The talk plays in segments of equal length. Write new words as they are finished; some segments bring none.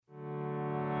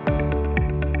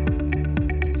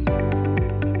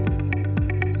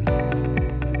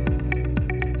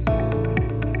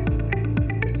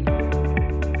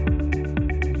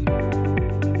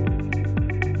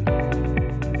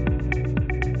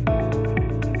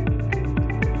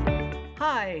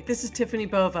Hi, this is Tiffany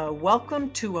Bova. Welcome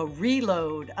to a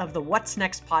reload of the What's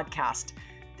Next podcast.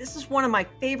 This is one of my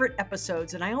favorite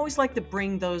episodes, and I always like to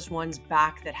bring those ones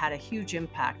back that had a huge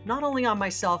impact, not only on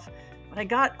myself, but I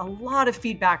got a lot of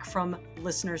feedback from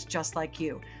listeners just like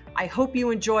you. I hope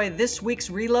you enjoy this week's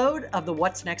reload of the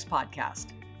What's Next podcast.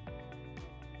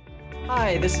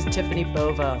 Hi, this is Tiffany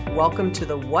Bova. Welcome to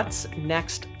the What's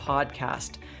Next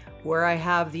podcast, where I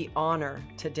have the honor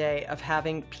today of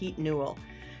having Pete Newell,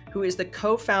 who is the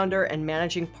co-founder and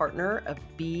managing partner of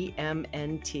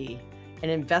BMNT, an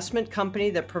investment company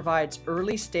that provides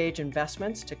early-stage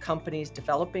investments to companies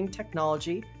developing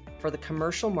technology for the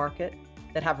commercial market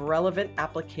that have relevant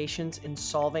applications in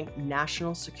solving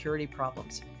national security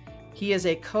problems. He is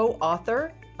a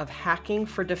co-author of Hacking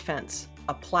for Defense,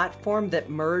 a platform that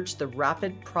merged the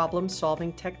rapid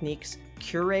problem-solving techniques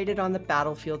curated on the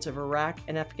battlefields of Iraq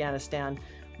and Afghanistan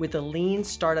with a lean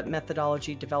startup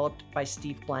methodology developed by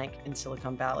Steve Blank in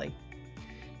Silicon Valley.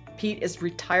 Pete is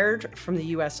retired from the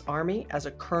U.S. Army as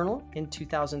a colonel in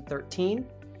 2013.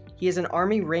 He is an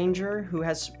Army Ranger who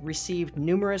has received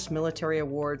numerous military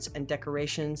awards and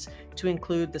decorations, to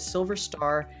include the Silver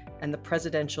Star and the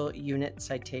Presidential Unit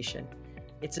Citation.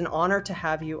 It's an honor to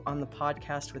have you on the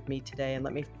podcast with me today, and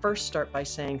let me first start by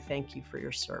saying thank you for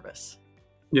your service.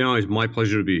 Yeah, it's my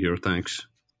pleasure to be here. Thanks.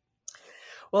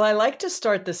 Well, I like to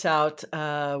start this out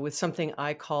with something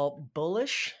I call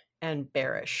bullish and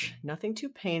bearish. Nothing too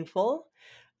painful,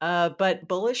 but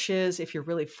bullish is if you're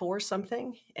really for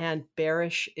something, and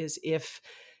bearish is if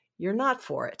you're not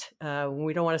for it.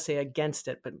 We don't want to say against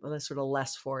it, but sort of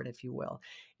less for it, if you will.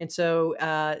 And so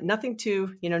nothing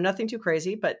too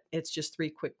crazy, but it's just 3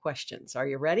 quick questions. Are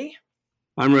you ready?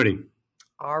 I'm ready.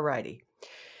 All righty.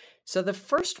 So the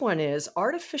first one is,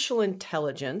 artificial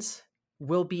intelligence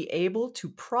will be able to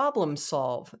problem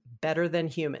solve better than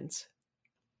humans?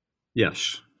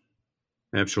 Yes,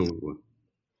 absolutely.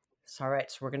 All right,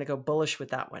 so we're going to go bullish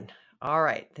with that one. All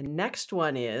right, the next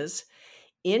one is,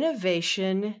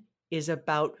 innovation is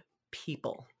about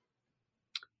people.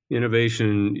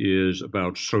 Innovation is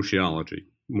about sociology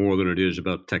more than it is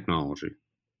about technology.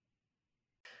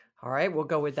 All right, we'll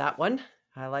go with that one.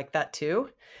 I like that too.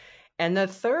 And the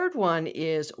third one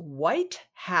is, white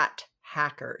hat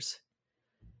hackers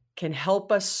can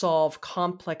help us solve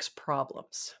complex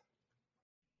problems.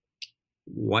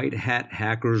 White hat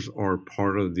hackers are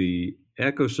part of the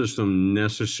ecosystem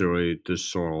necessary to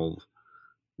solve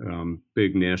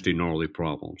big, nasty, gnarly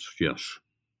problems. Yes.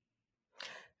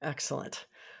 Excellent.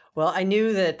 Well, I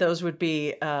knew that those would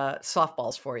be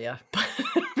softballs for you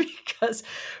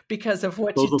because of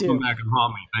what Those you will do. come back and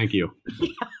haunt me. Thank you.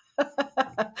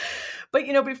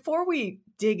 But, before we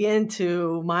dig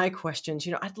into my questions,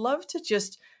 I'd love to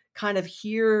just kind of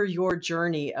hear your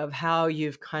journey of how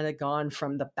you've kind of gone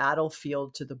from the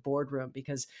battlefield to the boardroom,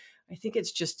 because I think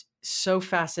it's just so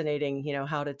fascinating,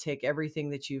 how to take everything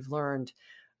that you've learned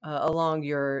along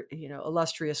your,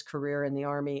 illustrious career in the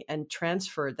Army and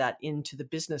transfer that into the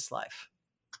business life.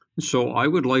 So I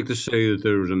would like to say that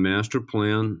there was a master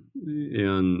plan,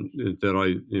 and that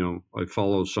I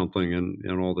followed something,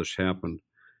 and all this happened.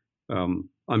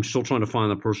 I'm still trying to find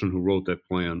the person who wrote that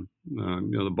plan.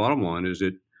 The bottom line is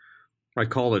that I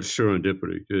call it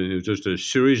serendipity. It was just a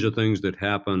series of things that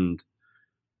happened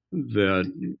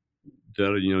that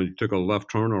you took a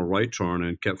left turn or a right turn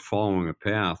and kept following a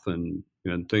path, and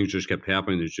things just kept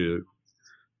happening that you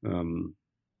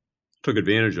took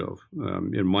advantage of.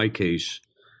 In my case,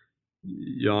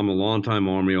 I'm a longtime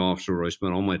Army officer. I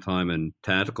spent all my time in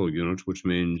tactical units, which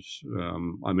means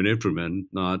I'm an infantryman,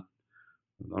 not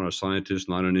a scientist,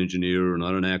 not an engineer,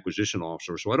 not an acquisition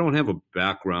officer. So I don't have a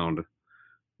background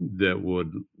that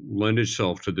would lend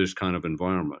itself to this kind of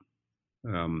environment.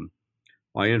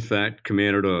 I, in fact,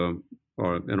 commanded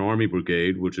an Army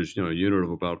brigade, which is a unit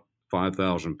of about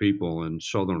 5,000 people in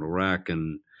southern Iraq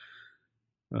in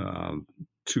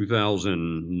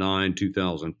 2009,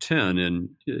 2010.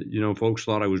 And, folks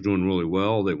thought I was doing really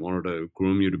well. They wanted to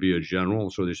groom you to be a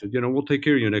general. So they said, we'll take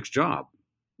care of your next job.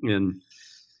 And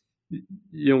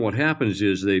what happens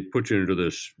is they put you into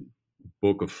this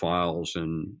book of files,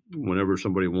 and whenever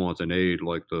somebody wants an aide,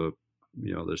 like the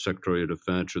Secretary of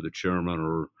Defense or the chairman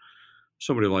or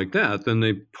somebody like that, then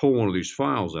they pull one of these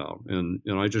files out, and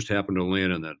I just happened to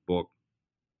land in that book.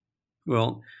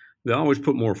 Well, they always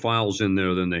put more files in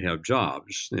there than they have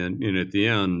jobs, and at the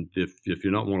end, if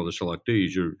you're not one of the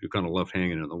selectees, you're kind of left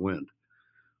hanging in the wind.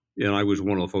 And I was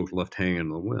one of the folks left hanging in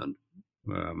the wind.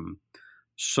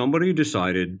 Somebody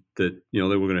decided that they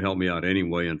were going to help me out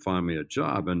anyway and find me a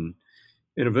job, and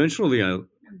eventually I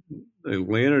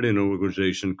landed in an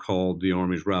organization called the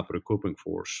Army's Rapid Equipping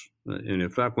Force. And in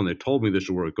fact, when they told me this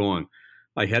is where it's going,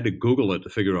 I had to Google it to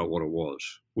figure out what it was,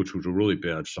 which was a really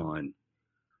bad sign.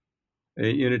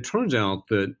 And it turns out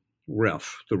that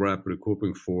REF, the Rapid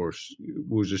Equipping Force,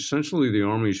 was essentially the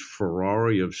Army's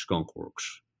Ferrari of skunk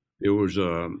works. It was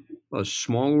a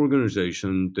small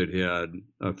organization that had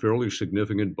a fairly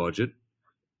significant budget,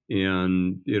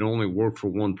 and it only worked for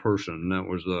one person, and that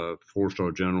was the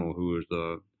four-star general who was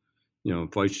the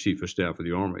vice chief of staff of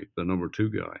the Army, the number 2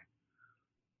 guy.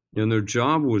 And their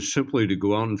job was simply to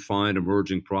go out and find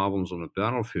emerging problems on the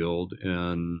battlefield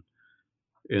and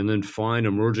then find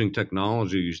emerging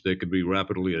technologies that could be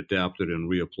rapidly adapted and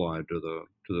reapplied to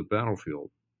the battlefield.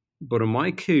 But in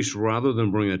my case, rather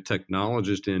than bring a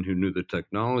technologist in who knew the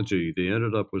technology, they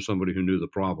ended up with somebody who knew the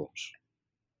problems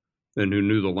and who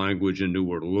knew the language and knew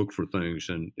where to look for things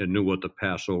and knew what to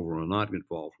pass over and not get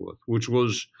involved with, which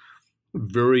was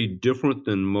very different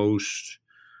than most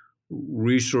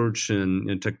research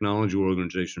and technology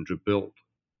organizations are built.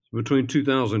 Between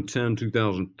 2010 and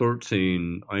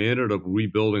 2013, I ended up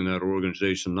rebuilding that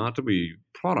organization, not to be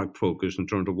product focused in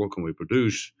terms of what can we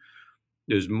produce,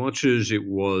 as much as it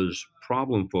was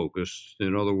problem focused.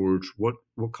 In other words, what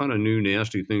kind of new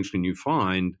nasty things can you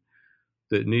find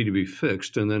that need to be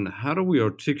fixed? And then how do we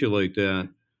articulate that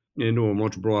into a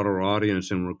much broader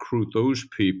audience and recruit those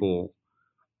people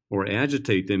or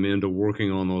agitate them into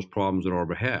working on those problems at our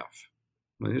behalf?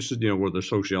 I mean, this is where the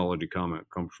sociology comment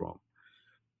comes from.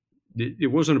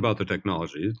 It wasn't about the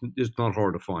technology. It's not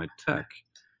hard to find tech.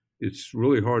 It's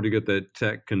really hard to get that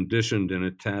tech conditioned and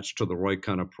attached to the right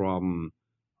kind of problem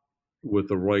with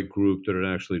the right group that it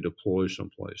actually deploys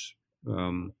someplace.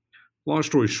 Long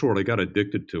story short, I got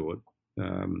addicted to it.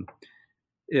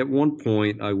 At one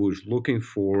point, I was looking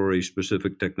for a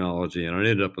specific technology, and I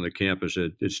ended up on the campus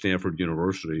at Stanford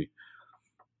University,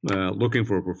 looking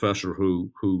for a professor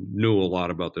who knew a lot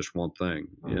about this one thing.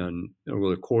 And over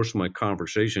the course of my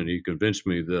conversation, he convinced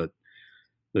me that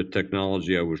the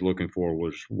technology I was looking for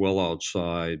was well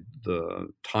outside the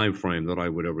time frame that I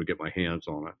would ever get my hands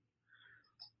on it.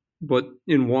 But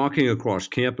in walking across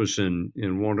campus and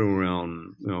wandering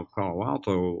around Palo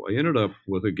Alto, I ended up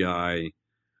with a guy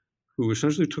who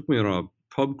essentially took me on a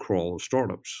pub crawl of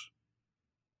startups.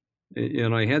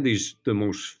 And I had the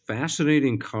most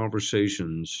fascinating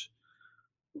conversations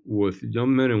with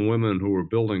young men and women who were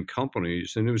building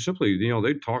companies. And it was simply,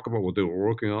 they'd talk about what they were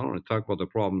working on and I'd talk about the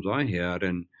problems I had.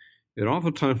 And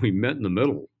oftentimes we met in the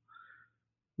middle.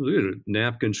 We had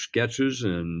napkin sketches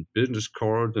and business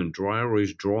cards and dry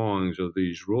erase drawings of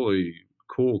these really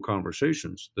cool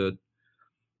conversations that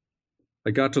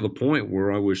I got to the point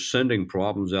where I was sending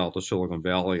problems out to Silicon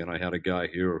Valley, and I had a guy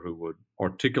here who would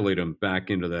articulate them back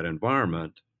into that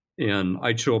environment. And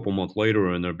I'd show up a month later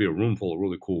and there'd be a room full of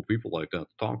really cool people like that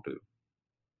to talk to.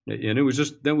 And it was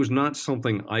that was not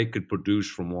something I could produce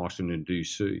from Washington,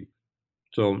 D.C.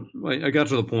 So I got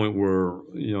to the point where,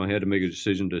 I had to make a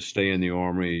decision to stay in the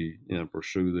Army and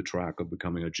pursue the track of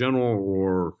becoming a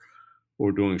general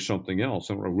or doing something else.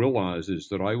 And what I realized is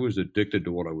that I was addicted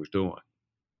to what I was doing.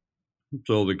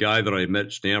 So the guy that I met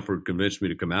at Stanford convinced me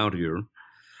to come out here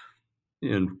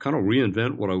and kind of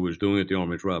reinvent what I was doing at the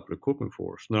Army's Rapid Equipping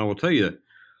Force. Now, I will tell you,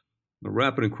 the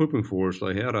Rapid Equipping Force,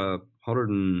 I had a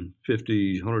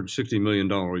 $160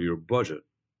 million a year budget.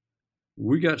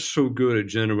 We got so good at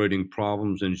generating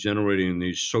problems and generating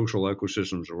these social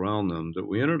ecosystems around them that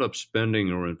we ended up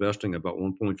spending or investing about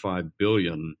 $1.5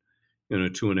 billion in a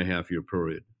 2.5-year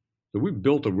period. So we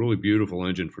built a really beautiful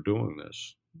engine for doing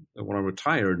this. And when I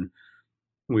retired,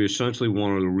 we essentially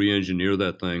wanted to re-engineer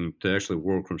that thing to actually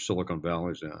work from Silicon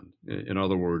Valley's end. In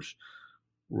other words,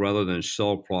 rather than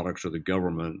sell products to the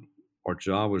government, our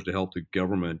job was to help the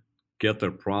government get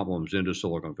their problems into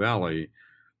Silicon Valley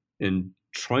and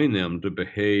train them to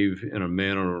behave in a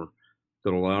manner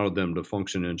that allowed them to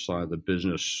function inside the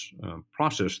business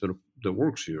process that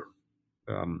works here.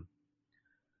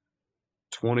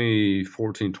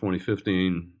 2014,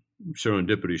 2015,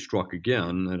 serendipity struck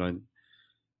again, and I'm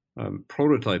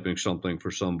prototyping something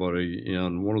for somebody,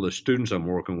 and one of the students I'm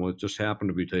working with just happened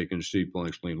to be taking Steve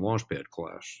Blank's Lean Launchpad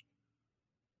class.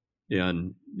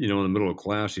 And, in the middle of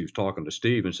class, he was talking to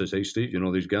Steve and says, "Hey, Steve,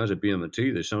 these guys at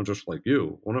BM&T, they sound just like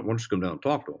you. Why don't you come down and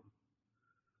talk to them?"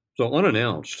 So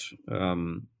unannounced,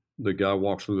 the guy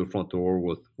walks through the front door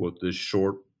with this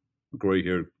short,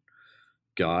 gray-haired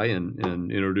guy and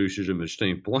introduces him as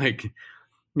Steve Blank.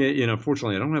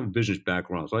 Unfortunately, I don't have a business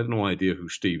background, so I have no idea who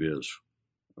Steve is.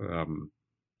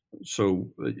 So,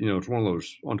 it's one of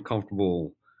those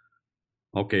uncomfortable,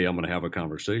 okay, I'm going to have a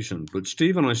conversation. But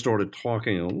Steve and I started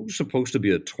talking. It was supposed to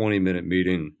be a 20-minute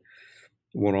meeting,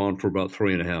 went on for about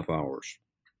 3.5 hours.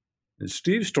 And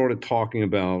Steve started talking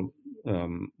about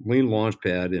Lean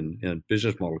Launchpad and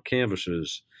business model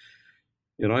canvases,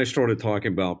 and I started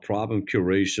talking about problem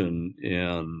curation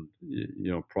and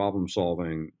problem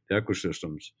solving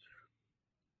ecosystems.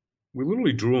 We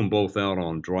literally drew them both out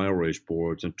on dry erase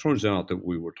boards, and it turns out that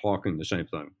we were talking the same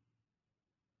thing.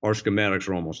 Our schematics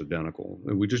are almost identical,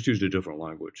 and we just used a different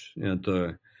language. And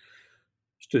to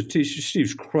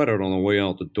Steve's credit, on the way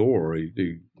out the door,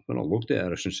 he kind of looked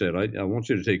at us and said, I want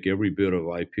you to take every bit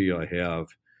of IP I have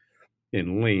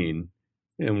in Lean,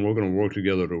 and we're going to work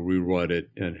together to rewrite it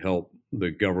and help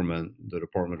the government, the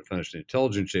Department of Defense, and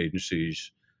intelligence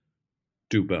agencies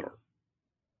do better.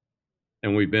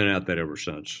 And we've been at that ever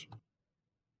since.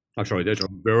 I'm sorry, that's a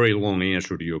very long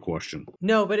answer to your question.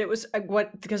 No, but it was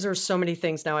because there's so many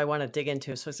things now I want to dig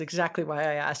into. So it's exactly why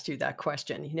I asked you that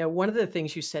question. One of the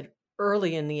things you said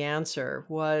early in the answer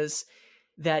was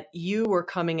that you were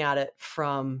coming at it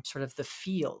from sort of the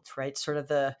field, right? Sort of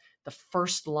the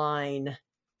first line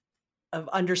of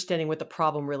understanding what the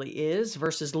problem really is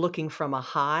versus looking from a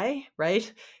high,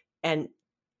 right? And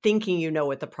thinking you know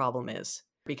what the problem is.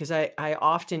 Because I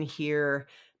often hear,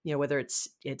 whether it's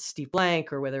Steve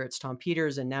Blank or whether it's Tom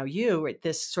Peters and now you, right,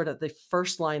 this sort of the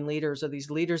first line leaders, or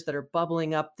these leaders that are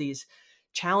bubbling up these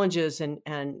challenges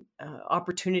and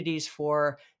opportunities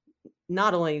for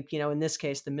not only, in this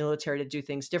case, the military to do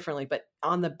things differently, but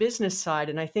on the business side.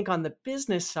 And I think on the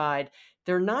business side,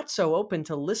 they're not so open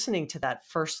to listening to that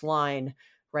first line,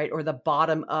 right? Or the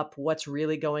bottom up, what's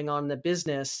really going on in the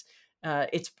business.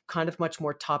 It's kind of much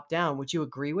more top down. Would you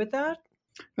agree with that?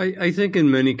 I think in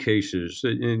many cases,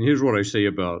 and here's what I say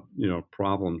about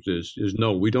problems is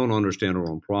no, we don't understand our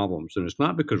own problems, and it's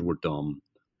not because we're dumb,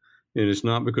 and it's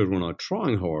not because we're not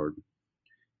trying hard.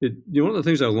 One of the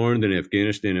things I learned in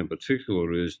Afghanistan in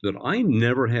particular is that I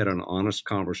never had an honest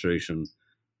conversation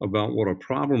about what a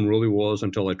problem really was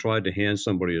until I tried to hand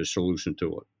somebody a solution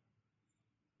to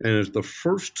it. And it's the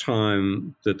first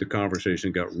time that the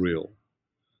conversation got real.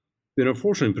 And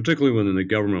unfortunately, particularly when in the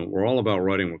government, we're all about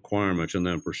writing requirements and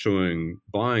then pursuing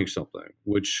buying something,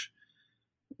 which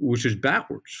is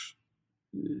backwards.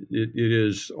 It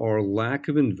is our lack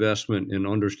of investment in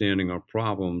understanding our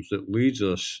problems that leads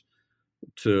us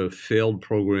to failed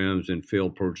programs and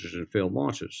failed purchases and failed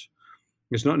launches.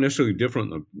 It's not necessarily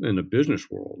different in the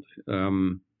business world.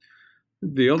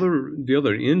 The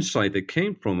other insight that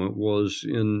came from it was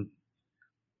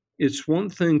it's one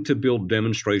thing to build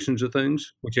demonstrations of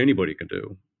things, which anybody can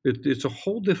do. It's a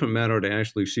whole different matter to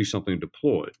actually see something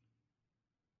deployed.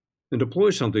 And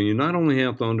deploy something, you not only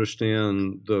have to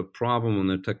understand the problem and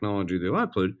the technology they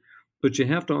output, but you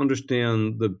have to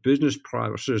understand the business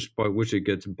process by which it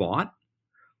gets bought,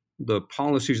 the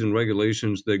policies and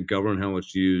regulations that govern how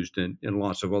it's used, and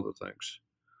lots of other things.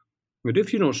 But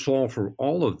if you don't solve for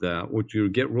all of that, what you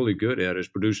get really good at is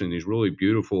producing these really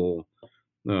beautiful,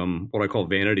 what I call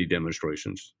vanity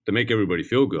demonstrations to make everybody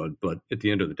feel good, but at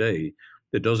the end of the day,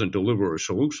 it doesn't deliver a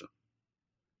solution.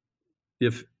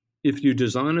 If you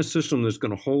design a system that's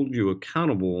going to hold you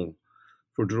accountable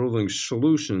for delivering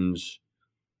solutions,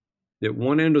 at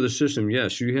one end of the system,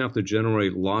 yes, you have to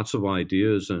generate lots of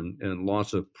ideas and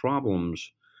lots of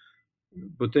problems,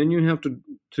 but then you have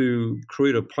to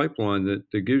create a pipeline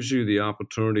that gives you the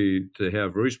opportunity to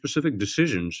have very specific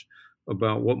decisions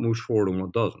about what moves forward and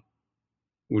what doesn't,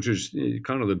 which is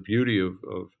kind of the beauty of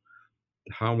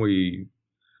how we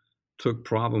took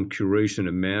problem curation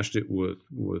and mashed it with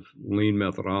lean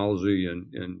methodology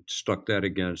and stuck that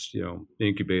against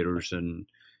incubators and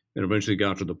eventually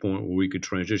got to the point where we could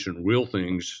transition real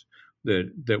things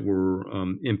that were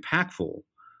impactful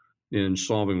in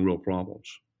solving real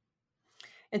problems.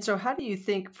 And so how do you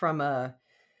think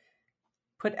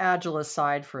put Agile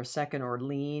aside for a second, or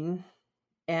Lean,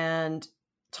 and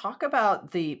talk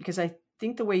about because I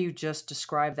think the way you just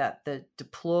described that, the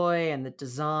deploy and the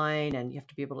design, and you have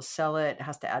to be able to sell it, it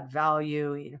has to add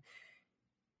value.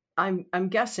 I'm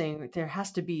guessing there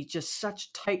has to be just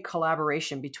such tight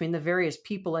collaboration between the various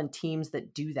people and teams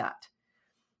that do that.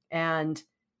 And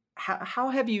how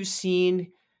have you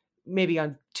seen, maybe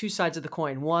on two sides of the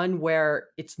coin, one where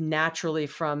it's naturally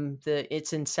from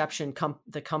its inception,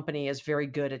 the company is very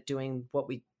good at doing what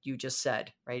you just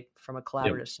said, right? From a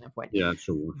collaborative standpoint. Yeah,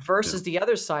 absolutely. Versus the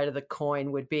other side of the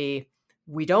coin would be,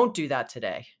 we don't do that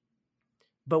today,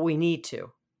 but we need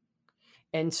to.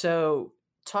 And so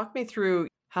talk me through,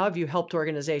 how have you helped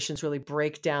organizations really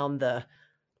break down the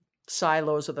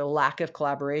silos or the lack of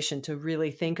collaboration to really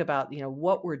think about,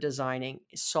 what we're designing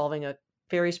is solving a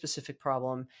very specific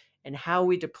problem, and how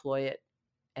we deploy it,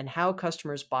 and how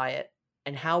customers buy it,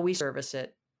 and how we service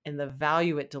it, and the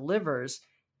value it delivers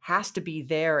has to be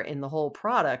there in the whole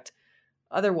product.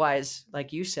 Otherwise,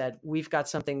 like you said, we've got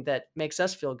something that makes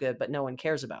us feel good, but no one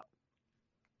cares about.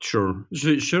 Sure.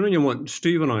 So showing you what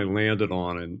Steve and I landed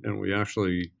on, and we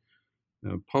actually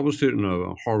published it in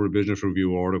a Harvard Business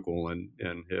Review article and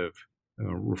have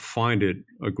refined it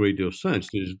a great deal since,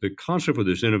 is the concept of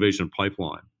this innovation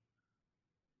pipeline.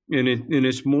 And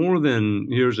it's more than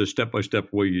here's a step-by-step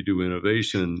way you do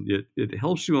innovation. It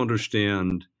helps you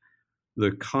understand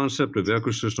the concept of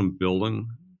ecosystem building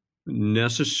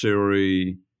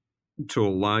necessary to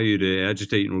allow you to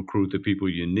agitate and recruit the people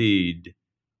you need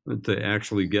to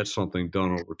actually get something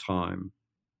done over time.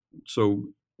 So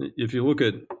if you look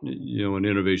at an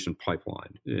innovation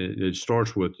pipeline, it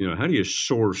starts with how do you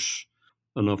source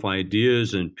enough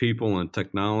ideas and people and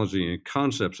technology and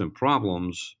concepts and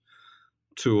problems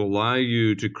to allow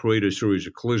you to create a series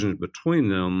of collisions between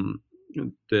them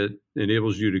that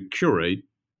enables you to curate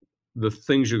the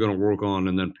things you're going to work on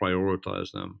and then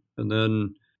prioritize them. And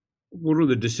then what are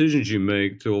the decisions you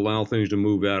make to allow things to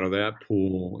move out of that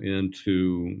pool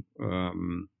into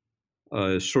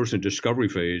a source and discovery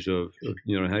phase of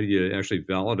how do you actually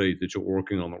validate that you're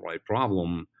working on the right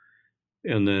problem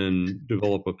and then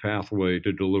develop a pathway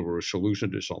to deliver a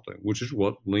solution to something, which is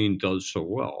what Lean does so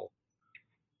well.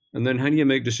 And then how do you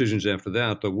make decisions after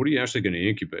that? But what are you actually going to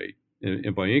incubate?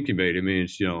 And by incubate, it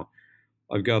means,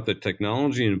 I've got the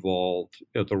technology involved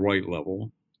at the right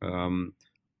level.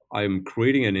 I'm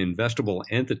creating an investable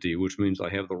entity, which means I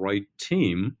have the right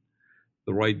team,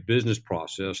 the right business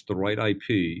process, the right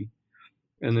IP.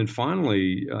 And then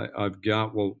finally, I've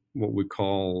got what we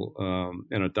call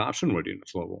an adoption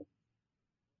readiness level.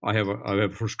 I have a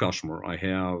first customer. I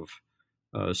have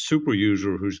a super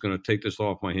user who's going to take this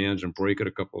off my hands and break it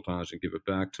a couple of times and give it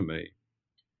back to me.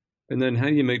 And then how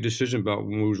do you make decisions about what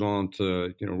moves on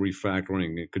to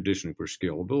refactoring and conditioning for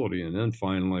scalability? And then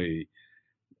finally,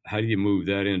 how do you move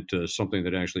that into something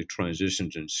that actually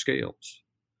transitions and scales?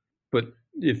 But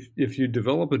if you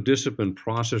develop a disciplined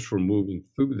process for moving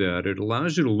through that, it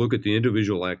allows you to look at the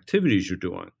individual activities you're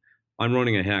doing. I'm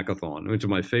running a hackathon. It's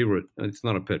my favorite. It's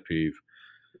not a pet peeve.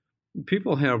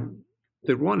 People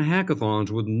they run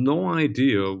hackathons with no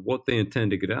idea what they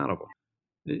intend to get out of them.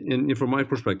 And from my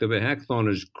perspective, a hackathon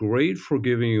is great for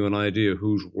giving you an idea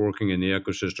who's working in the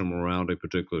ecosystem around a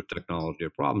particular technology or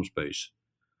problem space.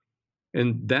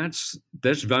 And that's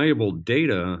valuable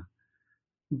data,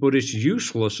 but it's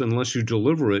useless unless you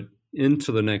deliver it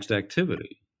into the next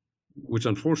activity, which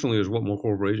unfortunately is what more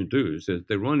corporations do, is that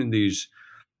they run in these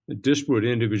disparate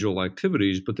individual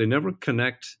activities, but they never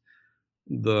connect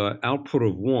the output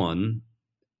of one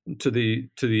to the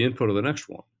input of the next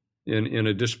one in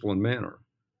a disciplined manner.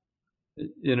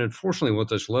 And unfortunately, what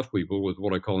that's left people with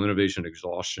what I call innovation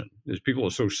exhaustion is people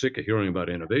are so sick of hearing about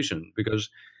innovation because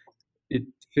it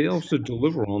fails to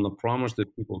deliver on the promise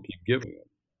that people keep giving it.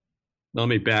 Now, let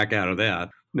me back out of that.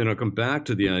 Then I'll come back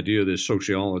to the idea that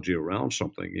sociology around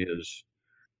something is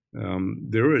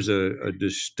there is a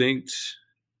distinct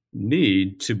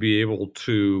need to be able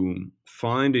to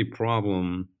find a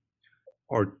problem,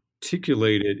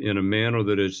 articulate it in a manner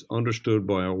that is understood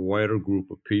by a wider group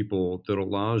of people that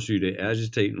allows you to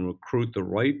agitate and recruit the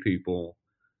right people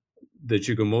that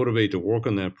you can motivate to work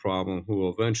on that problem, who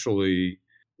will eventually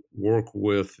work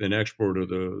with an expert or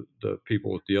the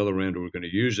people at the other end who are going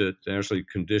to use it to actually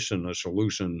condition a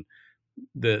solution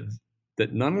that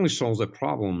not only solves that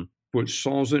problem, but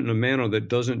solves it in a manner that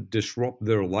doesn't disrupt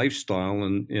their lifestyle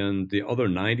and the other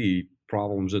 90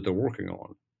 problems that they're working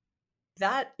on.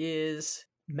 That is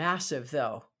massive,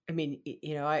 though. I mean,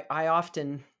 I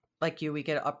often, like you, we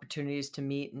get opportunities to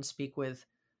meet and speak with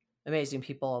amazing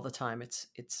people all the time.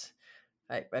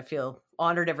 I feel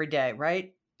honored every day,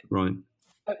 right? Right.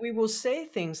 But we will say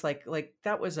things like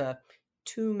that was a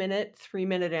 2-minute,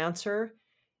 3-minute answer,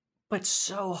 but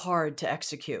so hard to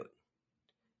execute,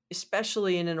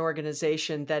 especially in an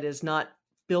organization that is not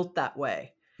built that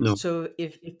way. No. So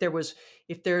if there's,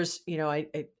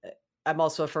 I'm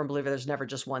also a firm believer there's never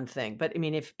just one thing. But I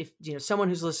mean, if someone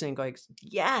who's listening going,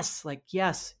 yes,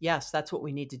 that's what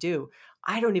we need to do.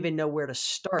 I don't even know where to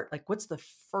start. Like, what's the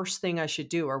first thing I should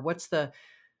do? Or what's the,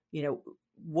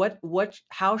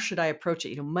 how should I approach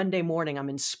it? Monday morning, I'm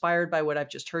inspired by what I've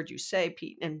just heard you say,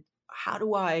 Pete. And how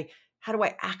do I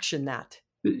action that?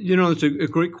 It's a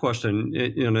great question.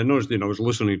 And I noticed, I was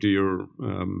listening to your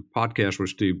podcast with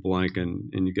Steve Blank,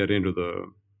 and you got into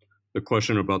the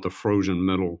question about the frozen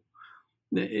middle.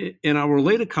 In our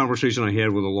related conversation I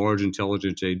had with a large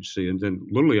intelligence agency, and then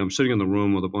literally I'm sitting in the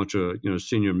room with a bunch of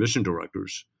senior mission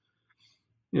directors,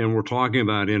 and we're talking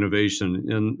about innovation,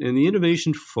 and the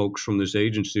innovation folks from this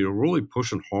agency are really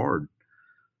pushing hard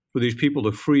for these people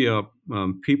to free up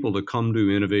people to come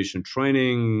to innovation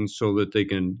training so that they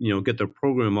can, get their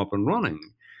program up and running.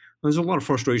 There's a lot of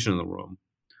frustration in the room.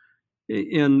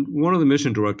 And one of the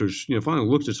mission directors, finally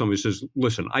looks at somebody and says,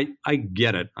 listen, I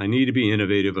get it. I need to be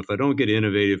innovative. If I don't get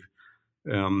innovative,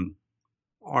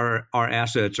 our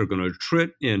assets are going to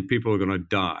attrit and people are going to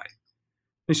die.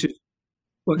 I said,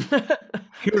 but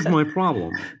here's my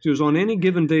problem. Because on any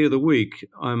given day of the week,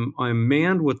 I'm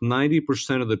manned with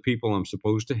 90% of the people I'm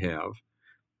supposed to have.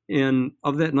 And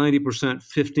of that 90%,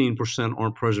 15%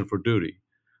 aren't present for duty.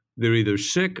 They're either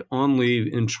sick, on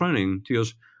leave, in training. He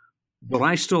goes, but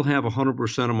I still have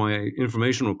 100% of my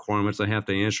information requirements I have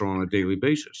to answer on a daily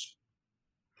basis.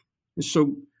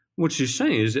 So what she's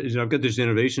saying is I've got this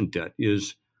innovation debt,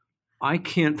 is I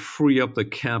can't free up the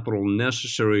capital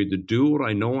necessary to do what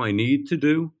I know I need to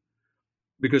do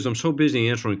because I'm so busy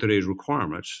answering today's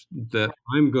requirements that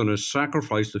I'm going to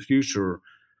sacrifice the future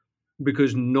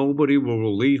because nobody will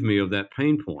relieve me of that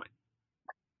pain point.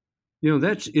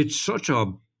 It's such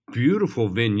a beautiful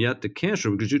vignette to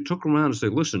cancer because you took around and say,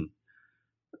 listen,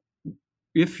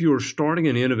 if you're starting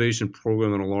an innovation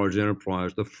program in a large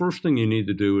enterprise, the first thing you need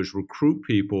to do is recruit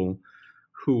people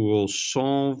who will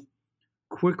solve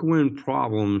quick win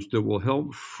problems that will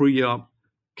help free up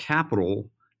capital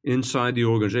inside the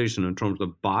organization in terms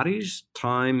of bodies,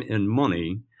 time, and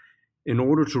money in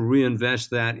order to reinvest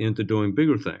that into doing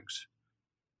bigger things.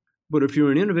 But if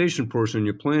you're an innovation person,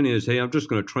 your plan is, hey, I'm just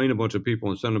going to train a bunch of people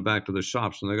and send them back to the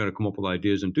shops and they got to come up with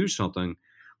ideas and do something.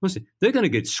 Listen, they're going to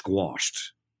get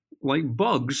squashed like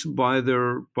bugs by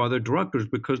their directors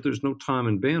because there's no time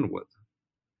and bandwidth.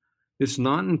 It's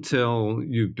not until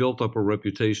you've built up a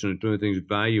reputation of doing things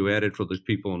value added for those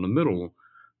people in the middle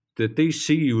that they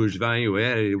see you as value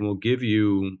added and will give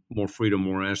you more freedom,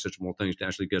 more assets, more things to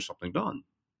actually get something done.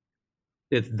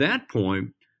 At that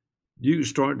point, you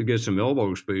start to get some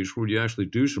elbow space where you actually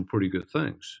do some pretty good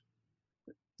things.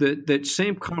 That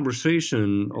same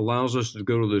conversation allows us to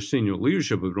go to the senior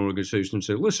leadership of an organization and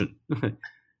say, listen,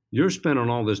 you're spending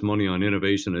all this money on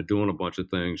innovation and doing a bunch of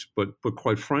things, but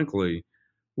quite frankly,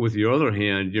 with the other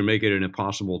hand, you're making it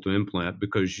impossible to implement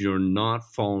because you're not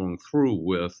following through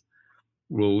with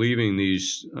relieving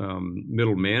these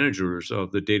middle managers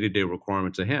of the day-to-day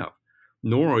requirements they have,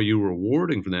 nor are you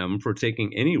rewarding them for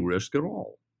taking any risk at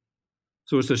all.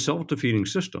 So it's a self-defeating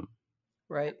system.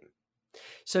 Right.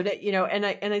 So that,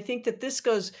 and I think that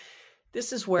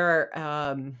this is where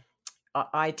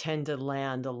I tend to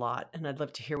land a lot, and I'd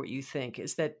love to hear what you think,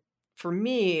 is that for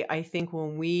me, I think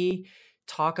when we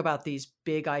talk about these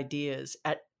big ideas,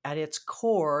 at its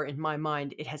core, in my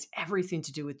mind, it has everything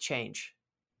to do with change.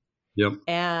 Yep.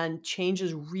 And change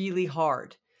is really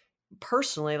hard.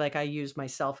 Personally, like I use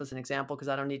myself as an example because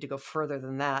I don't need to go further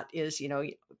than that, is,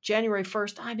 January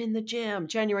 1st, I'm in the gym.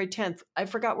 January 10th, I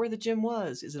forgot where the gym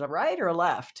was. Is it a right or a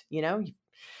left?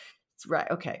 It's right.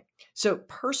 Okay. So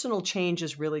personal change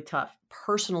is really tough.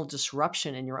 Personal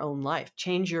disruption in your own life.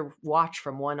 Change your watch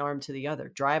from one arm to the other.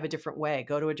 Drive a different way.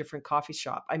 Go to a different coffee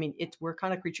shop. I mean, we're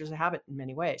kind of creatures of habit in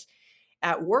many ways.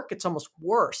 At work, it's almost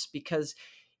worse because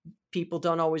people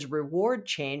don't always reward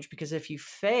change, because if you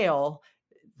fail,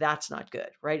 that's not good,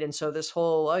 right? And so this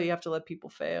whole, you have to let people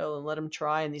fail and let them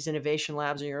try in these innovation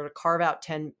labs, and you're going to carve out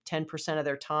 10% of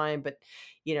their time. But,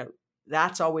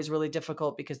 that's always really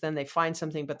difficult because then they find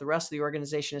something, but the rest of the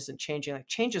organization isn't changing. Like,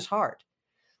 change is hard.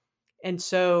 And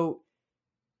so,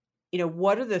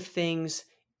 what are the things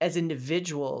as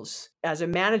individuals? As a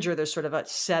manager, there's sort of a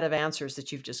set of answers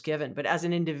that you've just given. But as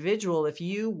an individual, if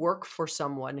you work for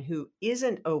someone who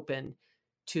isn't open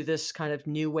to this kind of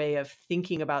new way of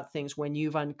thinking about things, when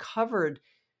you've uncovered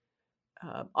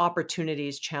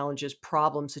opportunities, challenges,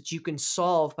 problems that you can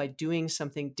solve by doing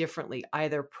something differently,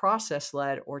 either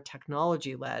process-led or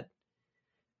technology-led,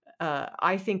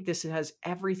 I think this has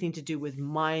everything to do with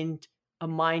a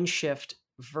mind shift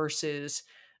versus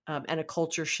and a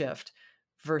culture shift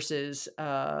versus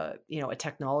a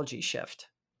technology shift.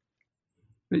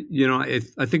 I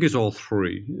think it's all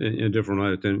three in different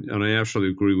ways, and I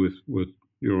absolutely agree with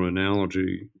your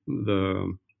analogy.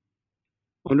 The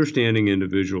understanding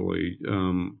individually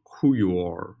who you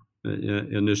are,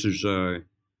 and this is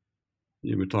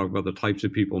we talk about the types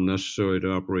of people necessary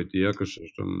to operate the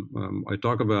ecosystem. I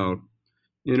talk about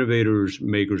innovators,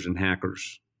 makers, and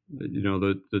hackers.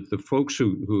 The folks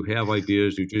who have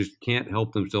ideas, who just can't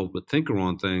help themselves but tinker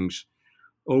on things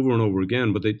over and over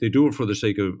again, but they do it for the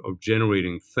sake of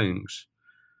generating things.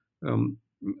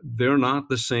 They're not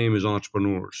the same as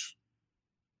entrepreneurs.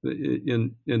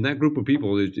 In that group of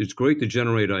people, it's great to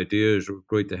generate ideas or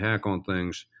great to hack on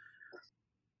things,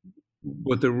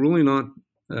 but they're really not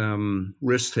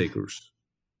risk takers.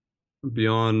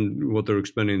 beyond what they're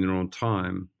expending their own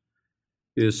time,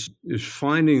 is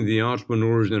finding the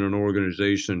entrepreneurs in an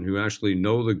organization who actually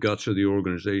know the guts of the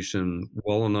organization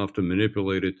well enough to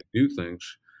manipulate it to do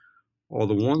things, are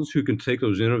the ones who can take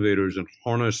those innovators and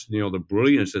harness, the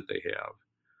brilliance that they have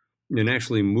and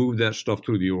actually move that stuff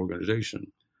through the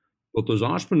organization. But those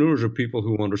entrepreneurs are people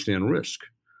who understand risk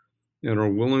and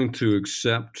are willing to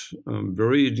accept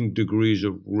varying degrees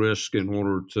of risk in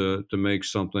order to make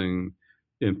something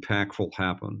impactful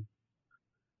happen.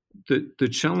 The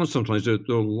challenge sometimes, there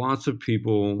are lots of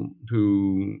people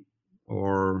who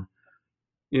are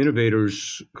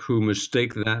innovators who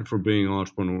mistake that for being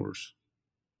entrepreneurs.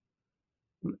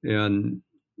 And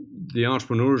the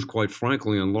entrepreneurs, quite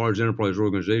frankly, in large enterprise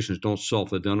organizations don't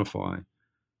self-identify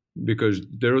because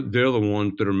they're the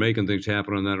ones that are making things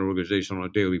happen in that organization on a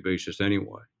daily basis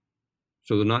anyway.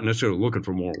 So they're not necessarily looking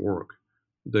for more work.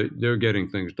 They're getting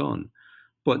things done.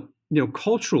 But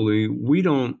culturally, we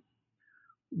don't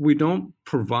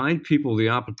provide people the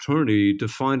opportunity to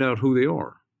find out who they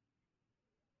are.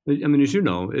 I mean, as you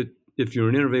know, if you're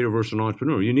an innovator versus an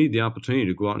entrepreneur, you need the opportunity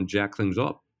to go out and jack things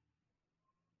up.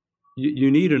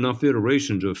 You need enough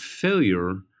iterations of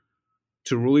failure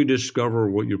to really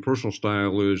discover what your personal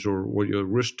style is or what your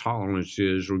risk tolerance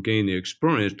is or gain the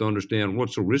experience to understand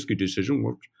what's a risky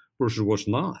decision versus what's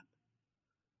not.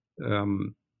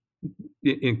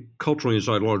 In culturally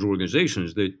inside large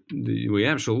organizations, we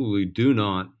absolutely do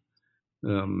not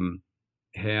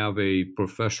have a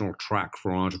professional track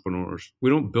for entrepreneurs. We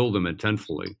don't build them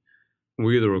intentfully.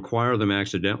 We either acquire them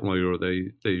accidentally or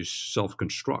they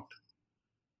self-construct.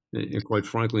 And quite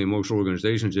frankly, in most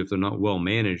organizations, if they're not well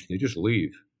managed, they just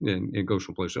leave and go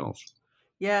someplace else.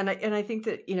 Yeah, and I think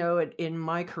that in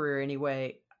my career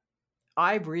anyway,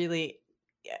 I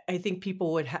think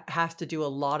people would have to do a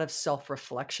lot of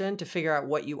self-reflection to figure out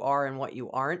what you are and what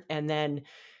you aren't, and then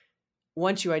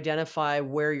once you identify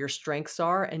where your strengths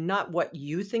are, and not what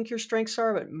you think your strengths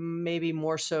are, but maybe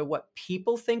more so what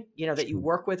people think, that you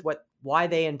work with, why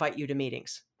they invite you to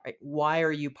meetings, right? Why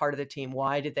are you part of the team?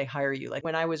 Why did they hire you? Like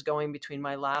when I was going between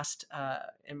my last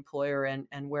employer and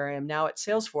where I am now at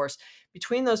Salesforce,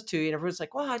 between those two, everyone's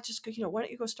like, well, just, why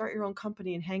don't you go start your own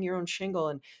company and hang your own shingle?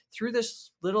 And through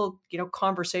this little,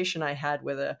 conversation I had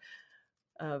with a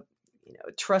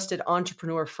trusted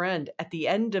entrepreneur friend, at the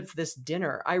end of this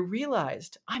dinner, I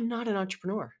realized I'm not an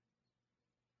entrepreneur.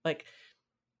 Like,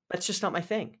 that's just not my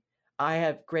thing. I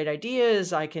have great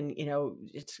ideas. I can,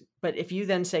 but if you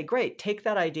then say, great, take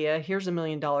that idea, here's $1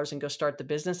 million and go start the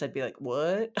business, I'd be like,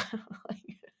 what?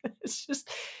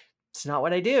 It's not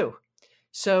what I do.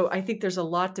 So I think there's a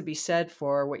lot to be said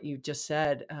for what you just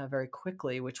said very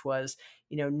quickly, which was,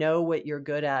 know what you're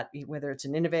good at, whether it's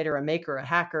an innovator, a maker, a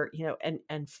hacker,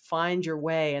 and find your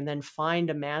way, and then find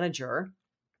a manager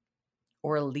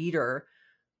or a leader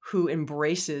who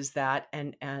embraces that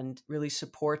and really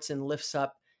supports and lifts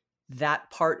up that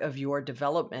part of your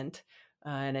development.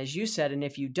 And as you said, and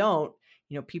if you don't,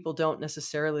 people don't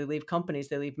necessarily leave companies,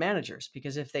 they leave managers,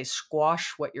 because if they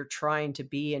squash what you're trying to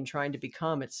be and trying to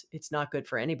become, it's not good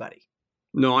for anybody.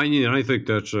 No, I think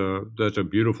that's a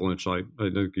beautiful insight. I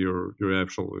think you're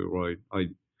absolutely right.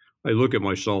 I look at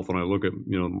myself and I look at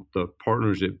the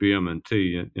partners at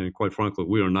BM&T, and quite frankly,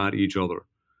 we are not each other.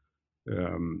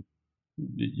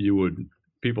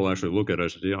 People actually look at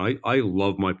us and say, I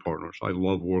love my partners. I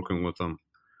love working with them.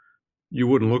 You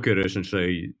wouldn't look at us and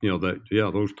say,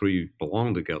 those three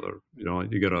belong together.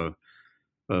 You get a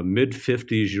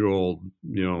mid-50s-year-old,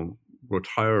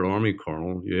 retired Army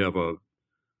colonel. You have a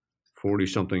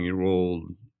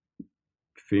 40-something-year-old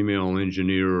female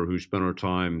engineer who spent her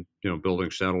time, building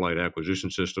satellite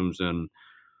acquisition systems, and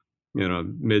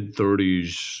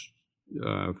mid-30s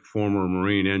former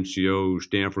Marine NCO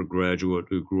Stanford graduate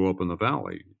who grew up in the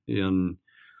Valley. And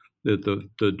the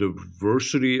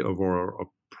diversity of our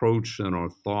approach and our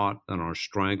thought and our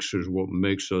strengths is what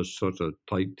makes us such a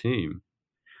tight team.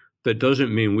 That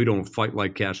doesn't mean we don't fight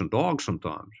like cats and dogs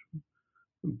sometimes,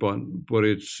 but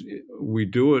we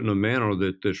do it in a manner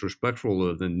that's respectful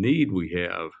of the need we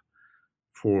have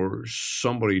for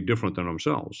somebody different than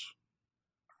ourselves.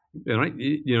 And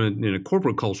in a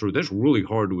corporate culture, that's really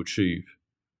hard to achieve.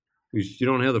 You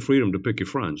don't have the freedom to pick your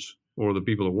friends or the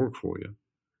people that work for you.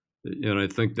 And I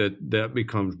think that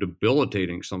becomes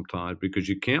debilitating sometimes, because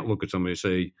you can't look at somebody and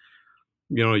say,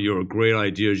 you're a great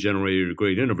idea generator, you're a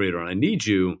great innovator, and I need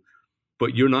you,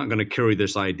 but you're not going to carry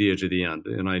this idea to the end.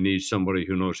 And I need somebody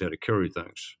who knows how to carry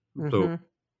things. Mm-hmm. So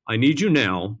I need you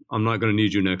now. I'm not going to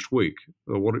need you next week.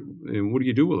 What do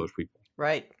you do with those people?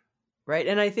 Right.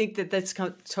 And I think that's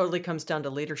totally comes down to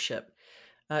leadership.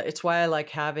 It's why I like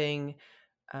having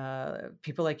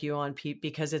people like you on, Pete,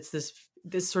 because it's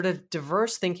this sort of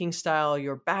diverse thinking style,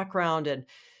 your background, and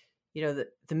the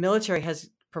military has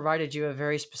provided you a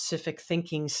very specific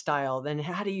thinking style. Then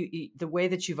how do the way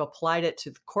that you've applied it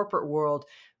to the corporate world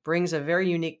brings a very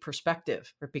unique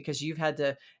perspective, because you've had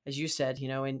to, as you said,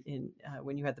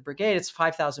 when you had the brigade, it's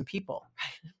 5,000 people,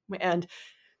 right?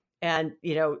 and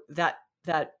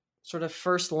that sort of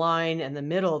first line and the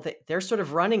middle, they're sort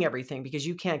of running everything, because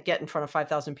you can't get in front of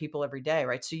 5,000 people every day,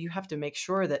 right? So you have to make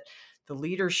sure that the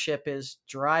leadership is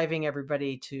driving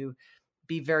everybody to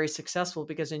be very successful,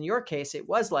 because in your case, it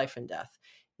was life and death.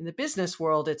 In the business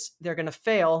world, they're going to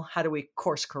fail. How do we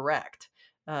course correct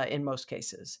in most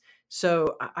cases?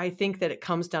 So I think that it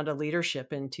comes down to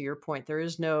leadership. And to your point, there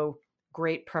is no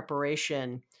great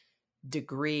preparation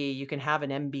degree. You can have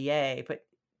an MBA, but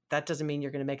that doesn't mean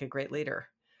you're going to make a great leader.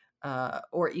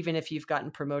 Or even if you've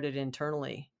gotten promoted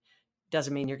internally,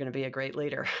 doesn't mean you're going to be a great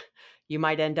leader. You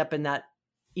might end up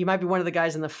you might be one of the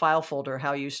guys in the file folder,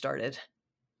 how you started,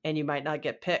 and you might not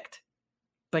get picked,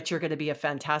 but you're going to be a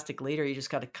fantastic leader. You just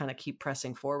got to kind of keep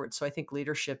pressing forward. So I think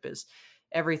leadership is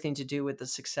everything to do with the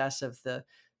success of the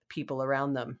people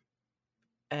around them.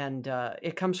 And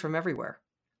it comes from everywhere.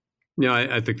 Yeah,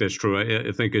 I think that's true.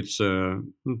 I think it's to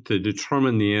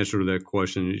determine the answer to that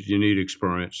question, you need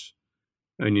experience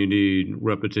and you need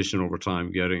repetition over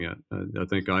time getting it. I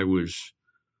think I was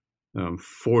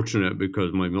fortunate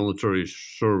because my military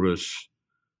service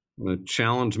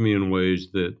challenged me in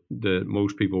ways that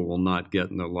most people will not get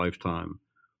in their lifetime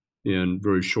in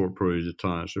very short periods of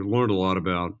time. So I learned a lot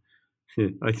about,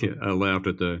 I laughed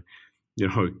at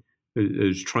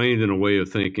is trained in a way of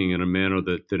thinking in a manner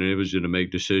that enables you to make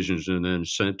decisions, and then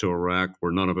sent to Iraq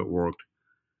where none of it worked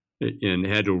and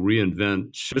had to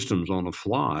reinvent systems on the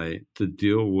fly to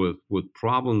deal with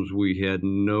problems we had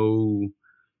no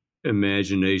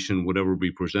imagination would ever be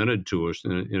presented to us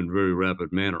in a very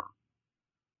rapid manner.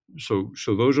 So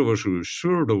those of us who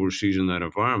served overseas in that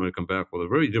environment come back with a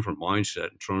very different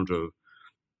mindset in terms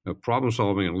of problem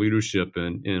solving and leadership,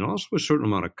 and also a certain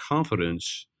amount of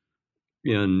confidence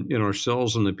in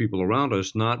ourselves and the people around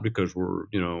us, not because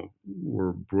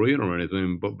we're brilliant or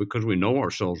anything, but because we know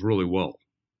ourselves really well.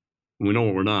 We know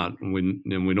what we're not, and we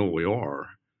know what we are,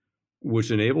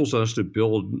 which enables us to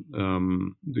build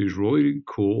these really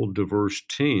cool, diverse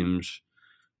teams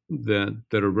that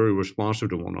are very responsive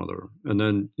to one another. And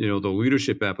then, the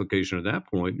leadership application at that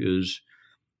point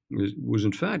was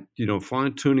in fact,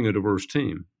 fine-tuning a diverse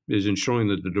team, is ensuring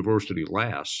that the diversity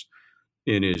lasts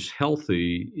and is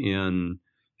healthy and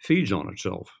feeds on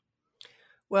itself.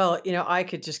 Well, I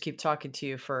could just keep talking to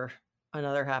you for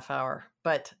another half hour,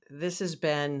 but this has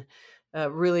been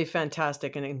really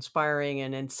fantastic and inspiring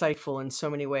and insightful in so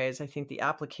many ways. I think the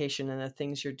application and the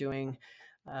things you're doing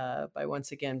by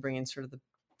once again bringing sort of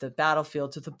the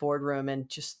battlefield to the boardroom, and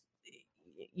just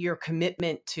your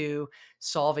commitment to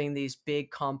solving these big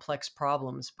complex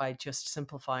problems by just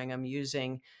simplifying them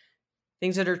using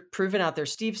things that are proven out there,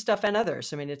 Steve stuff and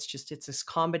others. I mean, it's this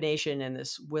combination and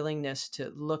this willingness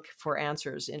to look for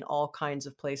answers in all kinds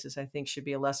of places, I think should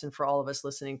be a lesson for all of us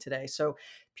listening today. So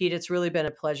Pete, it's really been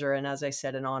a pleasure. And as I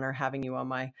said, an honor having you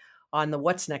on the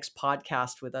What's Next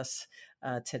podcast with us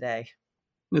today.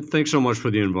 Thanks so much for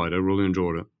the invite. I really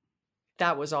enjoyed it.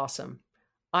 That was awesome.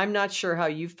 I'm not sure how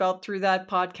you felt through that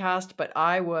podcast, but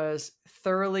I was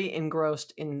thoroughly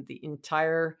engrossed in the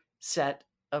entire set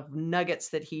of nuggets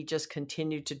that he just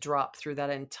continued to drop through that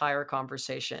entire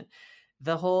conversation.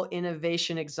 The whole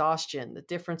innovation exhaustion, the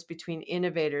difference between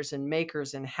innovators and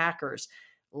makers and hackers.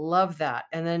 Love that.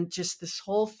 And then just this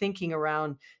whole thinking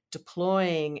around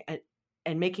deploying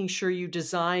and making sure you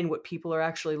design what people are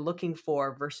actually looking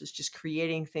for versus just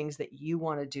creating things that you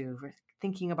want to do,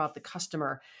 thinking about the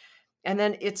customer. And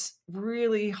then it's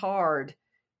really hard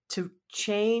to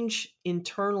change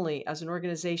internally as an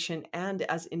organization and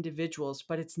as individuals,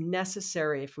 but it's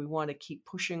necessary if we want to keep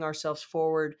pushing ourselves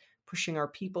forward, pushing our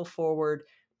people forward,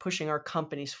 pushing our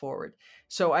companies forward.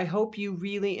 So I hope you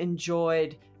really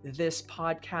enjoyed this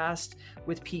podcast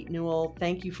with Pete Newell.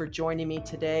 Thank you for joining me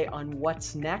today on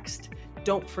What's Next.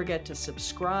 Don't forget to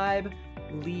subscribe,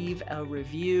 leave a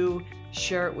review,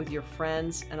 share it with your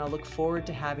friends, and I'll look forward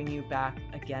to having you back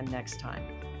again next time.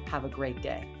 Have a great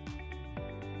day.